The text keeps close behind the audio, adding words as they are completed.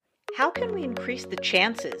How can we increase the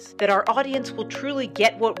chances that our audience will truly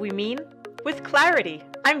get what we mean? With clarity.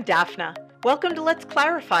 I'm Daphna. Welcome to Let's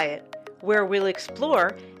Clarify It, where we'll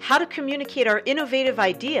explore how to communicate our innovative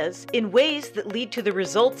ideas in ways that lead to the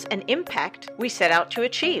results and impact we set out to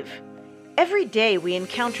achieve. Every day we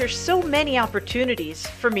encounter so many opportunities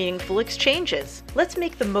for meaningful exchanges. Let's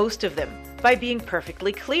make the most of them by being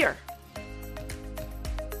perfectly clear.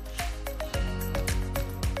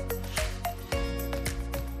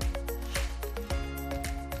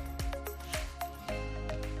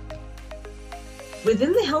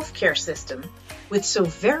 Within the healthcare system, with so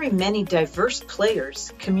very many diverse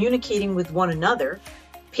players communicating with one another,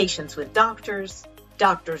 patients with doctors,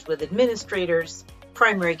 doctors with administrators,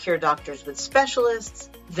 primary care doctors with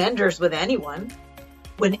specialists, vendors with anyone,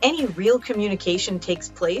 when any real communication takes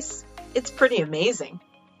place, it's pretty amazing.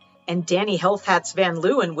 And Danny Health Hats Van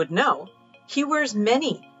Leeuwen would know. He wears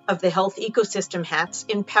many of the health ecosystem hats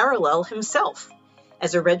in parallel himself.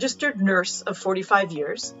 As a registered nurse of 45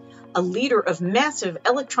 years, a leader of massive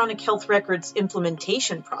electronic health records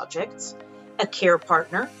implementation projects, a care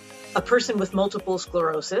partner, a person with multiple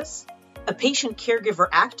sclerosis, a patient caregiver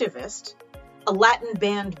activist, a Latin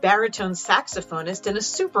Band Baritone Saxophonist, and a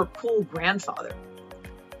super cool grandfather.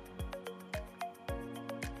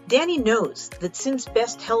 Danny knows that since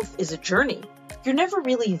best health is a journey, you're never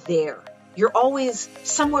really there. You're always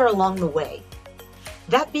somewhere along the way.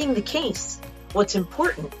 That being the case, what's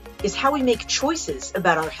important is how we make choices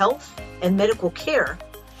about our health and medical care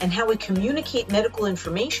and how we communicate medical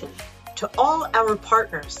information to all our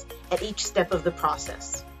partners at each step of the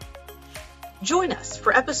process. Join us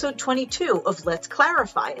for episode 22 of Let's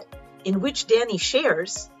Clarify It, in which Danny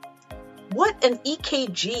shares what an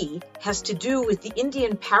EKG has to do with the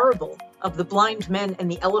Indian parable of the blind men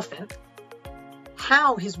and the elephant,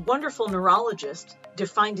 how his wonderful neurologist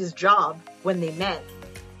defined his job when they met,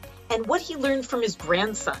 and what he learned from his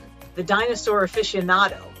grandson, the dinosaur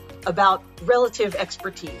aficionado, about relative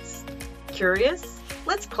expertise. Curious?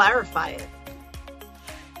 Let's clarify it.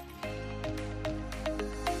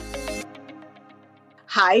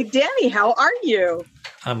 Hi, Danny. How are you?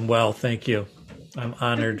 I'm well, thank you. I'm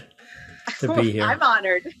honored to be here. I'm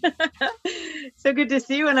honored. So good to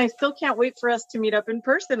see you, and I still can't wait for us to meet up in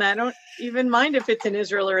person. I don't even mind if it's in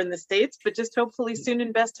Israel or in the States, but just hopefully soon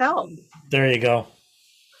in best health. There you go.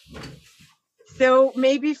 So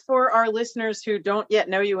maybe for our listeners who don't yet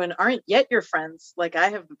know you and aren't yet your friends, like I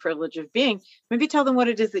have the privilege of being, maybe tell them what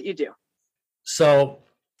it is that you do. So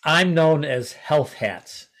I'm known as Health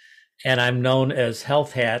Hats, and I'm known as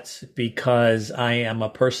Health Hats because I am a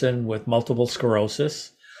person with multiple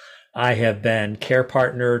sclerosis. I have been care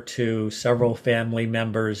partner to several family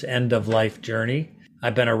members' end-of-life journey.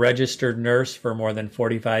 I've been a registered nurse for more than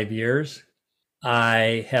 45 years.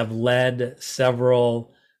 I have led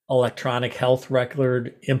several electronic health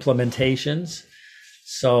record implementations.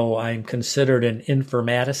 So I'm considered an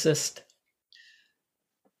informaticist.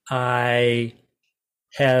 I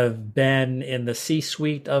have been in the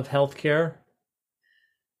C-suite of healthcare.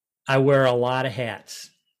 I wear a lot of hats.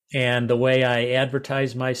 And the way I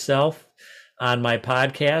advertise myself on my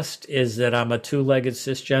podcast is that I'm a two-legged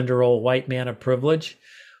cisgender old white man of privilege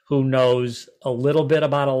who knows a little bit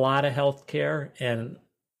about a lot of healthcare and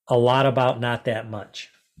a lot about not that much.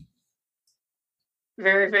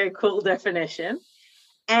 Very, very cool definition.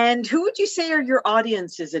 And who would you say are your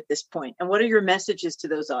audiences at this point? And what are your messages to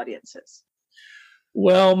those audiences?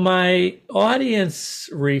 Well, my audience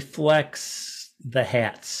reflects the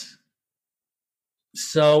hats.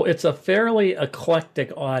 So it's a fairly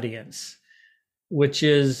eclectic audience, which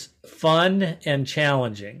is fun and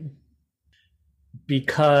challenging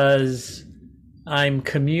because I'm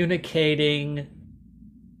communicating.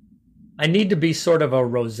 I need to be sort of a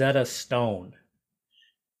Rosetta Stone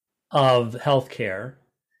of healthcare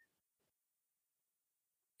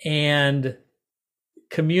and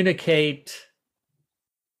communicate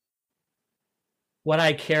what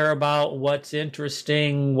I care about, what's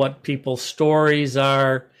interesting, what people's stories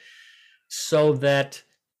are, so that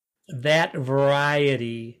that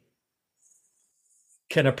variety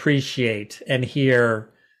can appreciate and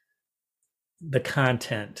hear the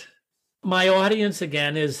content. My audience,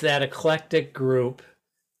 again, is that eclectic group,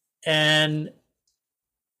 and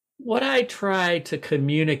what I try to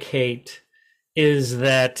communicate is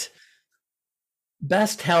that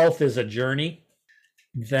best health is a journey,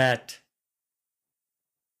 that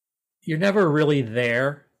you're never really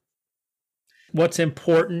there. What's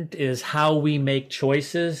important is how we make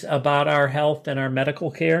choices about our health and our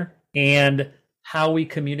medical care, and how we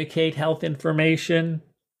communicate health information,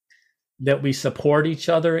 that we support each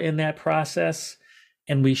other in that process,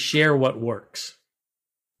 and we share what works.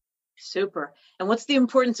 Super. And what's the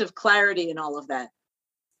importance of clarity in all of that?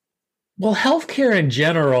 Well, healthcare in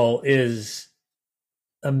general is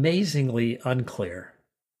amazingly unclear.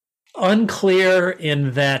 Unclear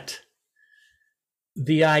in that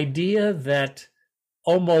the idea that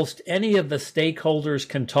almost any of the stakeholders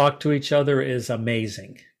can talk to each other is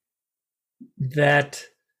amazing. That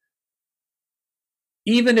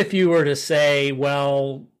even if you were to say,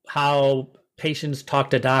 well, how patients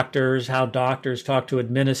talk to doctors, how doctors talk to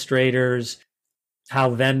administrators,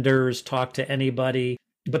 how vendors talk to anybody,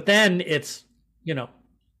 but then it's,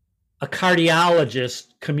 a cardiologist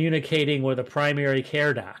communicating with a primary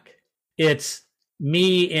care doc. It's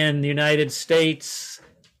me in the United States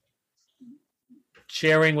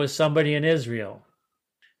sharing with somebody in Israel.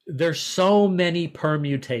 There's so many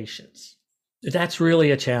permutations. That's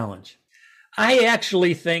really a challenge. I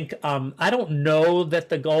actually think, I don't know that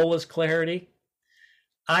the goal is clarity.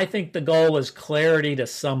 I think the goal is clarity to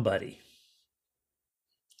somebody.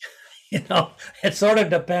 It sort of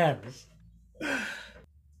depends.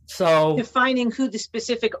 So defining who the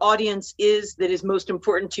specific audience is that is most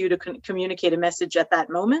important to you to communicate a message at that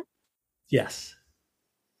moment? Yes.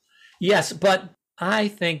 Yes, but I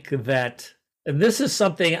think that, and this is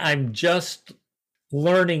something I'm just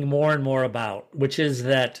learning more and more about, which is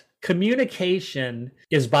that communication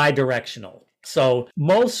is bidirectional. So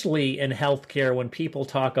mostly in healthcare, when people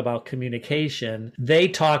talk about communication, they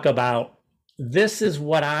talk about, this is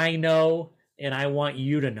what I know, and I want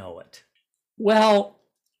you to know it. Well,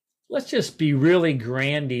 let's just be really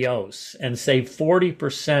grandiose and say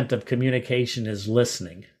 40% of communication is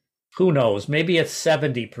listening. Who knows? Maybe it's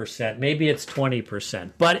 70%, maybe it's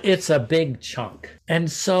 20%, but it's a big chunk.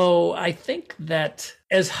 And so I think that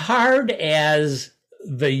as hard as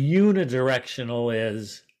the unidirectional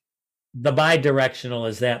is, the bidirectional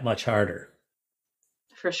is that much harder.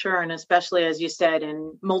 For sure. And especially, as you said,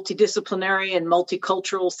 in multidisciplinary and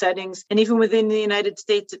multicultural settings, and even within the United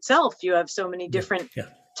States itself, you have so many different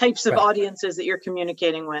types of audiences that you're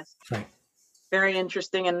communicating with. Right. Very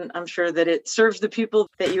interesting. And I'm sure that it serves the people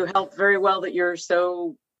that you help very well, that you're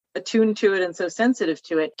so attuned to it and so sensitive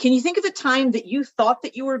to it. Can you think of a time that you thought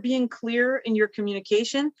that you were being clear in your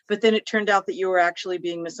communication, but then it turned out that you were actually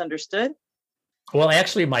being misunderstood? Well,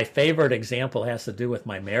 actually, my favorite example has to do with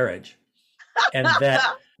my marriage. And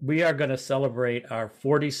that we are going to celebrate our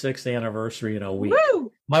 46th anniversary in a week.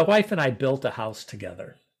 Woo! My wife and I built a house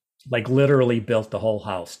together, like literally built the whole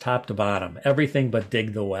house, top to bottom, everything but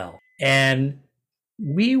dig the well. And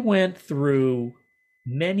we went through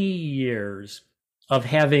many years of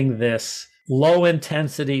having this low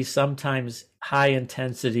intensity, sometimes high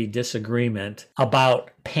intensity disagreement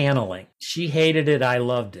about paneling. She hated it. I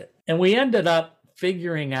loved it. And we ended up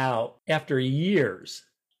figuring out after years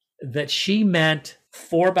that she meant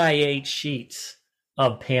 4x8 sheets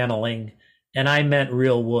of paneling and I meant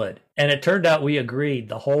real wood. And it turned out we agreed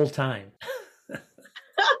the whole time.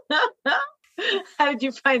 How did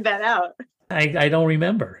you find that out? I don't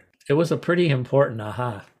remember. It was a pretty important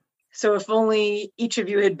aha. So if only each of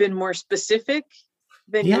you had been more specific,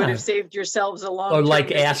 then you would have saved yourselves a long Or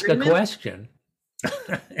like ask a question.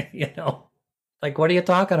 Like, what are you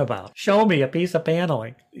talking about? Show me a piece of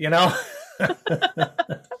paneling,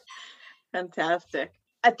 Fantastic.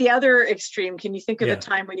 At the other extreme, can you think of a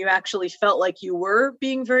time when you actually felt like you were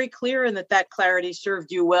being very clear and that clarity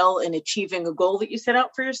served you well in achieving a goal that you set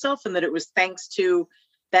out for yourself, and that it was thanks to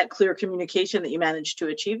that clear communication that you managed to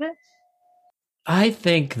achieve it? I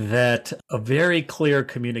think that a very clear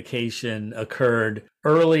communication occurred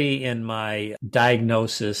early in my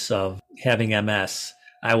diagnosis of having MS.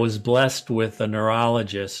 I was blessed with a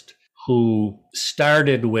neurologist who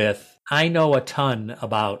started with, I know a ton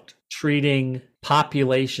about treating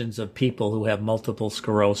populations of people who have multiple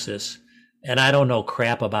sclerosis, and I don't know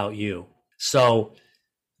crap about you. So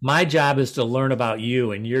my job is to learn about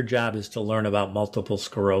you, and your job is to learn about multiple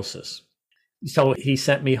sclerosis. So he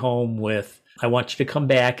sent me home with, I want you to come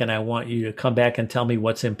back, and I want you to come back and tell me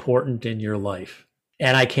what's important in your life.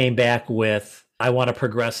 And I came back with, I want to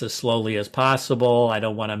progress as slowly as possible. I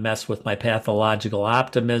don't want to mess with my pathological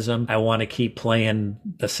optimism. I want to keep playing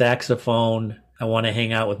the saxophone. I want to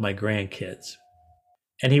hang out with my grandkids.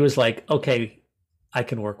 And he was like, okay, I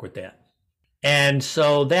can work with that. And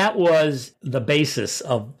so that was the basis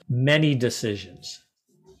of many decisions.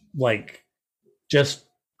 Like, just,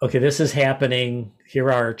 okay, this is happening. Here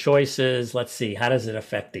are our choices. Let's see, how does it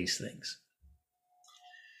affect these things?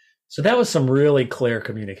 So that was some really clear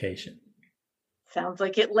communication. Sounds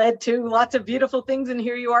like it led to lots of beautiful things. And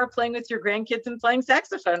here you are playing with your grandkids and playing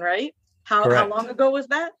saxophone, right? How long ago was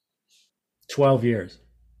that? 12 years.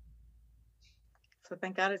 So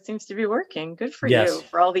thank God it seems to be working. Good for Yes. you,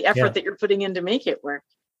 for all the effort Yeah. that you're putting in to make it work.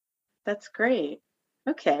 That's great.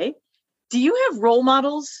 Okay. Do you have role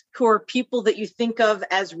models who are people that you think of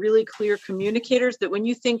as really clear communicators, that when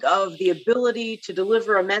you think of the ability to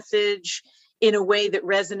deliver a message in a way that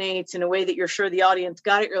resonates, in a way that you're sure the audience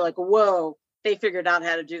got it, you're like, whoa, they figured out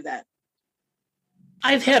how to do that?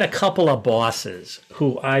 I've had a couple of bosses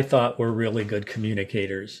who I thought were really good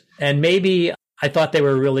communicators. And maybe I thought they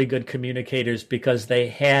were really good communicators because they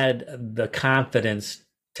had the confidence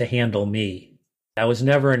to handle me. I was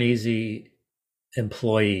never an easy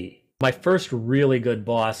employee. My first really good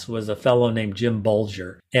boss was a fellow named Jim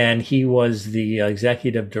Bulger, and he was the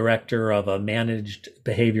executive director of a managed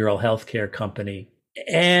behavioral health care company.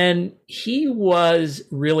 And he was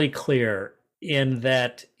really clear in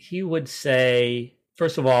that he would say,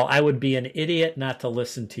 first of all, I would be an idiot not to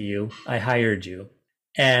listen to you. I hired you.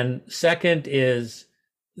 And second is,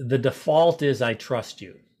 the default is I trust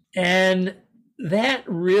you. And that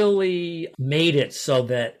really made it so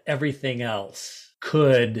that everything else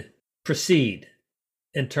could proceed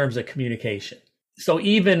in terms of communication. So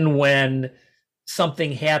even when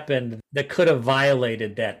something happened that could have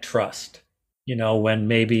violated that trust, when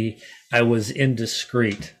maybe I was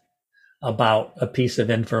indiscreet about a piece of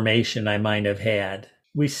information I might have had,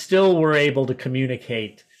 we still were able to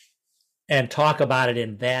communicate and talk about it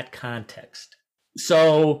in that context.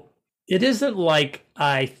 So it isn't like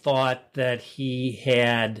I thought that he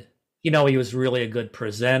had, he was really a good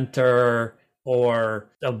presenter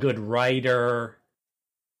or a good writer.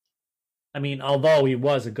 I mean, although he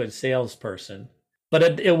was a good salesperson,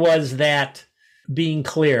 but it was that being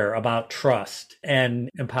clear about trust and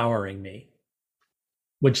empowering me,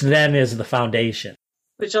 which then is the foundation.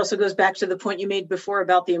 Which also goes back to the point you made before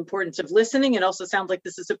about the importance of listening. It also sounds like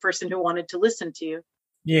this is a person who wanted to listen to you.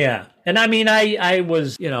 Yeah. And I mean, I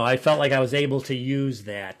was, I felt like I was able to use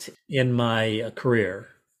that in my career.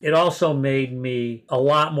 It also made me a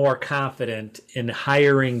lot more confident in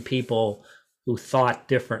hiring people who thought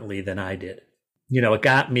differently than I did. It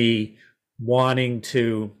got me wanting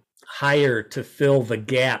to hire to fill the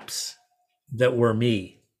gaps that were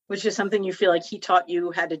me. Which is something you feel like he taught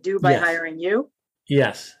you how to do by hiring you?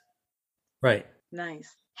 Yes. Right.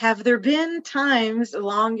 Nice. Have there been times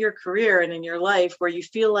along your career and in your life where you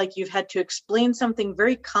feel like you've had to explain something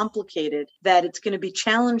very complicated that it's going to be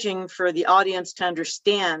challenging for the audience to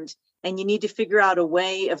understand, and you need to figure out a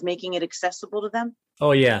way of making it accessible to them?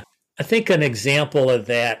 Oh, yeah. I think an example of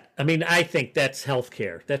that, I think that's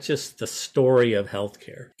healthcare. That's just the story of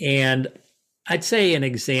healthcare. And I'd say an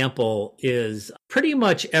example is pretty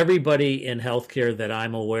much everybody in healthcare that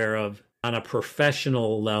I'm aware of on a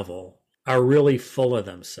professional level are really full of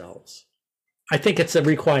themselves. I think it's a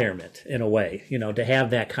requirement in a way, to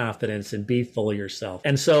have that confidence and be full of yourself.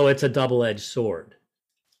 And so it's a double-edged sword.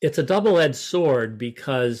 It's a double-edged sword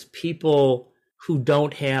because people who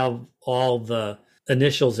don't have all the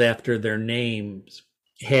initials after their names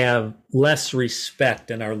have less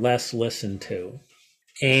respect and are less listened to.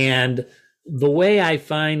 And the way I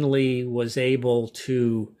finally was able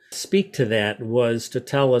to speak to that was to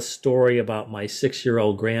tell a story about my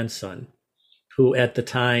 6-year-old grandson, who at the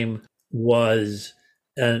time was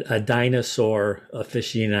a dinosaur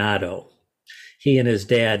aficionado. He and his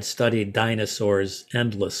dad studied dinosaurs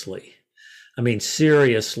endlessly.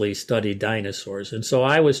 Seriously studied dinosaurs. And so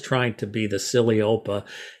I was trying to be the silly Opa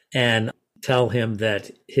and tell him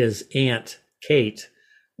that his aunt, Kate,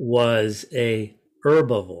 was a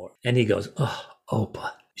herbivore. And he goes, "Oh,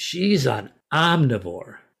 Opa, she's an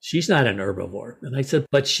omnivore. She's not an herbivore." And I said,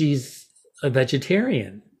 "But she's a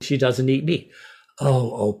vegetarian. She doesn't eat meat."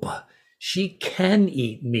 "Oh, Opa, she can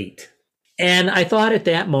eat meat." And I thought at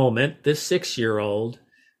that moment, this 6-year-old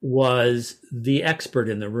was the expert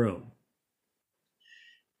in the room.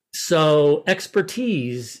 So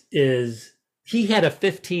expertise is, he had a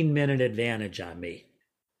 15-minute advantage on me.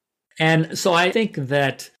 And so I think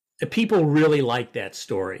that people really like that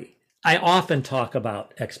story. I often talk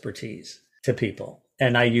about expertise to people,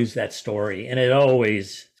 and I use that story. And it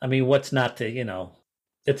always, what's not to,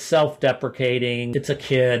 it's self-deprecating. It's a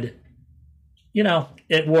kid.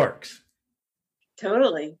 It works.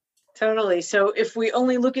 Totally. So if we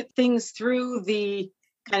only look at things through the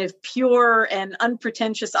kind of pure and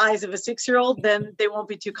unpretentious eyes of a 6-year-old, then they won't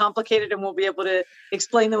be too complicated and we'll be able to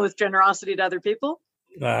explain them with generosity to other people.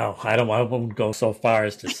 Well, I won't go so far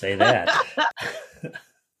as to say that.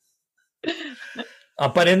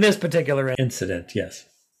 But in this particular incident, yes.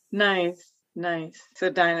 Nice.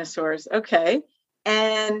 So dinosaurs. Okay.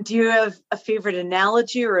 And do you have a favorite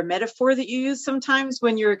analogy or a metaphor that you use sometimes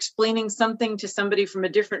when you're explaining something to somebody from a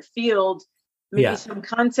different field maybe some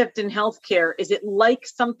concept in healthcare. Is it like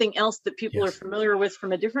something else that people are familiar with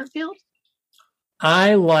from a different field?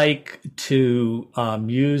 I like to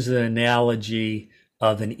use the analogy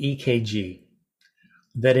of an EKG.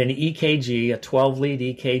 That an EKG, a 12-lead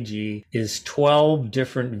EKG, is 12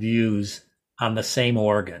 different views on the same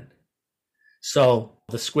organ. So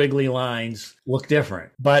the squiggly lines look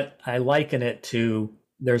different, but I liken it to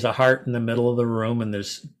there's a heart in the middle of the room and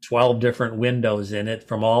there's 12 different windows in it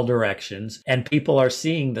from all directions, and people are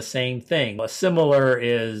seeing the same thing. A similar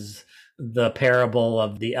is the parable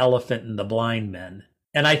of the elephant and the blind men.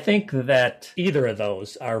 And I think that either of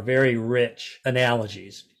those are very rich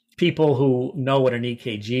analogies. People who know what an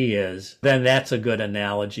EKG is, then that's a good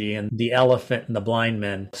analogy, and the elephant and the blind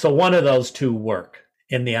men. So one of those two work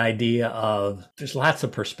in the idea of there's lots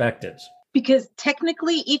of perspectives. Because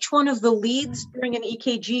technically each one of the leads during an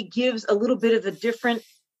EKG gives a little bit of a different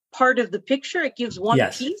part of the picture. It gives one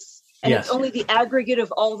piece, and it's only the aggregate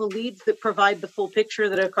of all the leads that provide the full picture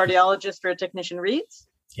that a cardiologist or a technician reads?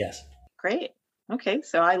 Yes. Great. Okay,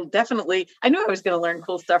 so I knew I was going to learn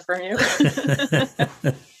cool stuff from you.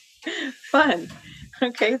 Fun.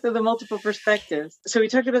 Okay, so the multiple perspectives. So we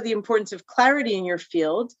talked about the importance of clarity in your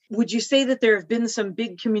field. Would you say that there have been some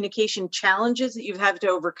big communication challenges that you've had to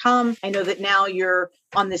overcome? I know that now you're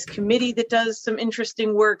on this committee that does some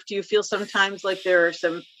interesting work. Do you feel sometimes like there are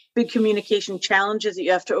some big communication challenges that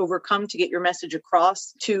you have to overcome to get your message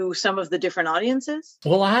across to some of the different audiences?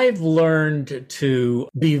 Well, I've learned to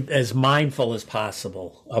be as mindful as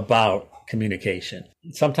possible about communication.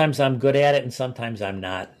 Sometimes I'm good at it and sometimes I'm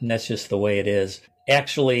not. And that's just the way it is.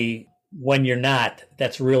 Actually, when you're not,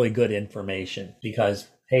 that's really good information because,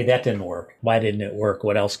 hey, that didn't work. Why didn't it work?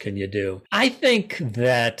 What else can you do? I think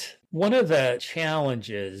that one of the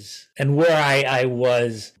challenges and where I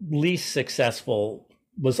was least successful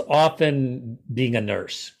was often being a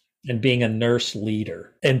nurse and being a nurse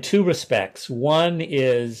leader in two respects. One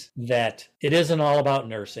is that it isn't all about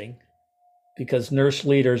nursing because nurse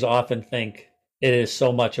leaders often think it is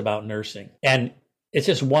so much about nursing. And it's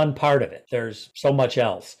just one part of it. There's so much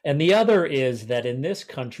else. And the other is that in this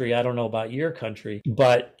country, I don't know about your country,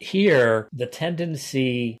 but here the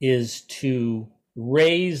tendency is to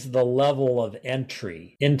raise the level of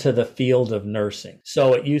entry into the field of nursing.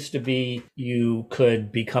 So it used to be you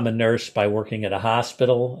could become a nurse by working at a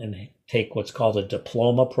hospital and take what's called a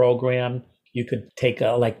diploma program. You could take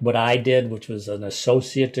like what I did, which was an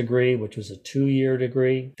associate degree, which was a 2-year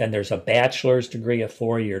degree. Then there's a bachelor's degree, a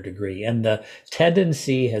 4-year degree. And the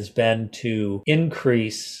tendency has been to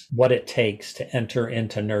increase what it takes to enter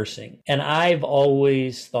into nursing. And I've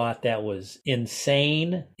always thought that was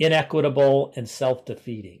insane, inequitable, and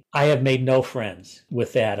self-defeating. I have made no friends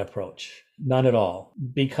with that approach. None at all.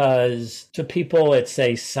 Because to people, it's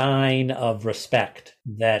a sign of respect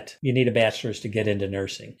that you need a bachelor's to get into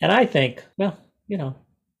nursing. And I think, well,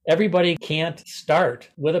 everybody can't start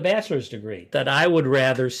with a bachelor's degree. That I would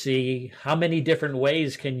rather see how many different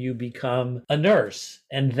ways can you become a nurse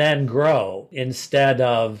and then grow instead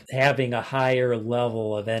of having a higher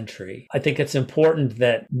level of entry. I think it's important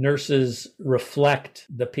that nurses reflect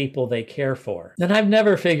the people they care for. And I've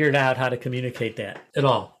never figured out how to communicate that at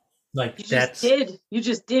all. Like you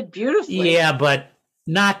just did beautifully. Yeah, but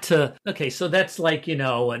not to, okay, so that's like,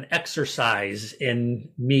 an exercise in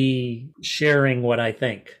me sharing what I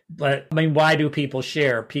think. But I mean, why do people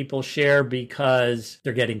share? People share because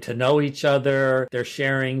they're getting to know each other. They're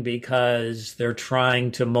sharing because they're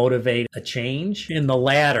trying to motivate a change. In the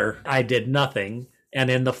latter, I did nothing. And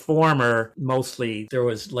in the former, mostly there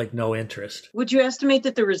was like no interest. Would you estimate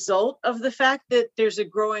that the result of the fact that there's a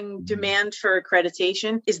growing demand for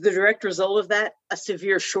accreditation is the direct result of that a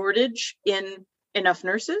severe shortage in enough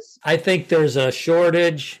nurses? I think there's a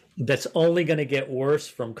shortage that's only going to get worse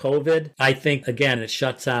from COVID. I think, again, it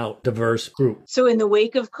shuts out diverse groups. So in the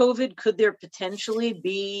wake of COVID, could there potentially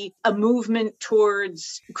be a movement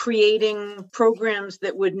towards creating programs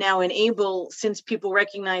that would now enable, since people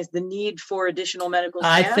recognize the need for additional medical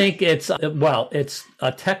staff? I think it's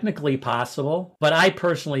technically possible, but I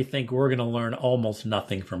personally think we're going to learn almost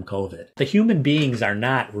nothing from COVID. The human beings are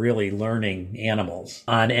not really learning animals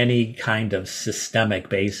on any kind of systemic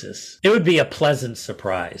basis. It would be a pleasant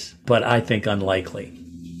surprise, but I think unlikely.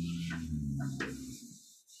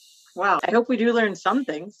 Wow. I hope we do learn some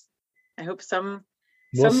things. I hope some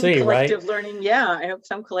collective learning. Yeah, I hope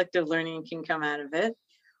some collective learning can come out of it.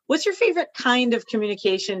 What's your favorite kind of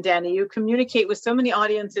communication, Danny? You communicate with so many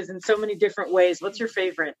audiences in so many different ways. What's your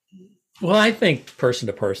favorite? Well, I think person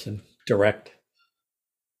to person, direct.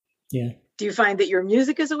 Yeah. Do you find that your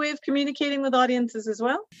music is a way of communicating with audiences as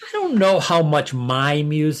well? I don't know how much my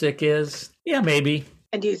music is. Yeah, maybe.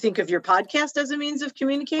 And do you think of your podcast as a means of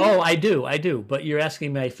communicating? Oh, I do. But you're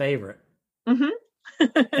asking my favorite. Mm-hmm.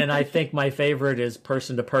 And I think my favorite is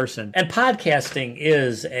person to person. And podcasting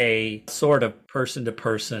is a sort of person to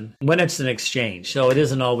person when it's an exchange. So it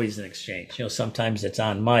isn't always an exchange. Sometimes it's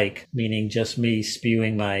on mic, meaning just me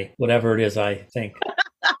spewing my whatever it is I think.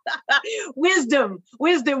 Wisdom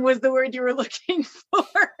was the word you were looking for.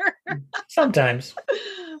 Sometimes.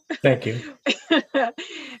 Thank you.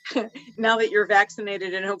 Now that you're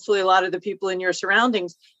vaccinated and hopefully a lot of the people in your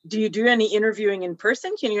surroundings, do you do any interviewing in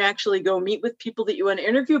person? Can you actually go meet with people that you want to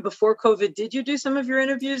interview? Before COVID, did you do some of your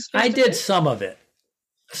interviews? I did some of it.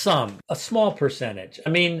 A small percentage. I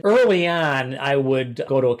mean, early on, I would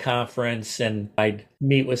go to a conference and I'd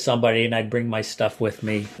meet with somebody and I'd bring my stuff with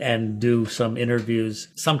me and do some interviews.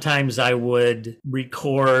 Sometimes I would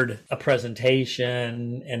record a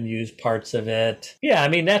presentation and use parts of it. Yeah, I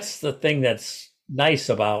mean, that's the thing that's nice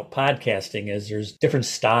about podcasting is there's different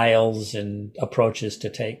styles and approaches to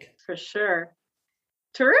take. For sure.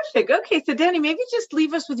 Terrific. Okay, so Danny, maybe just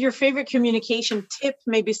leave us with your favorite communication tip,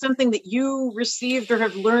 maybe something that you received or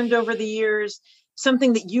have learned over the years,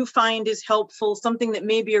 something that you find is helpful, something that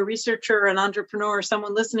maybe a researcher or an entrepreneur or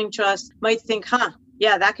someone listening to us might think,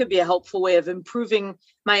 yeah, that could be a helpful way of improving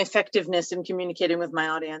my effectiveness in communicating with my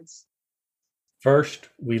audience. First,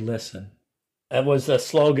 we listen. That was a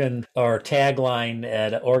slogan or tagline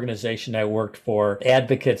at an organization I worked for,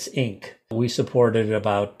 Advocates, Inc. We supported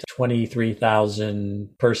about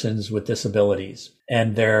 23,000 persons with disabilities,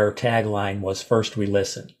 and their tagline was, first we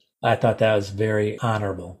listen. I thought that was very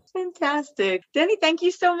honorable. Fantastic. Danny, thank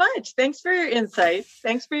you so much. Thanks for your insights.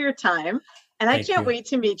 Thanks for your time. And I can't wait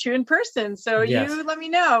to meet you in person. So you let me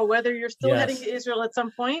know whether you're still heading to Israel at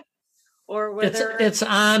some point or whether... It's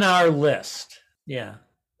on our list. Yeah.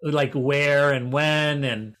 Like where and when,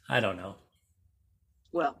 and I don't know.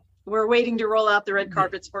 Well, we're waiting to roll out the red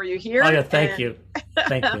carpets for you here. Oh, yeah, thank you.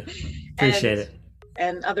 Thank you. Appreciate it.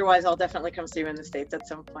 And otherwise, I'll definitely come see you in the States at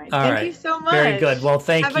some point. All right. Thank you so much. Very good. Well,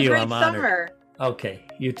 thank you. Have a great I'm honored. summer. Okay,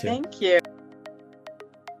 you too. Thank you.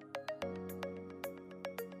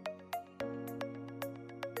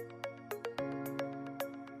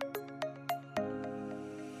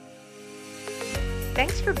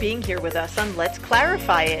 Thanks for being here with us on Let's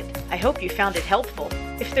Clarify It. I hope you found it helpful.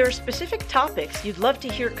 If there are specific topics you'd love to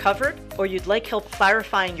hear covered or you'd like help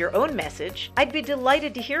clarifying your own message, I'd be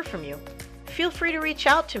delighted to hear from you. Feel free to reach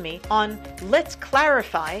out to me on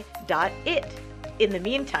letsclarify.it. In the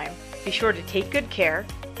meantime, be sure to take good care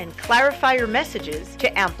and clarify your messages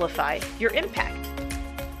to amplify your impact.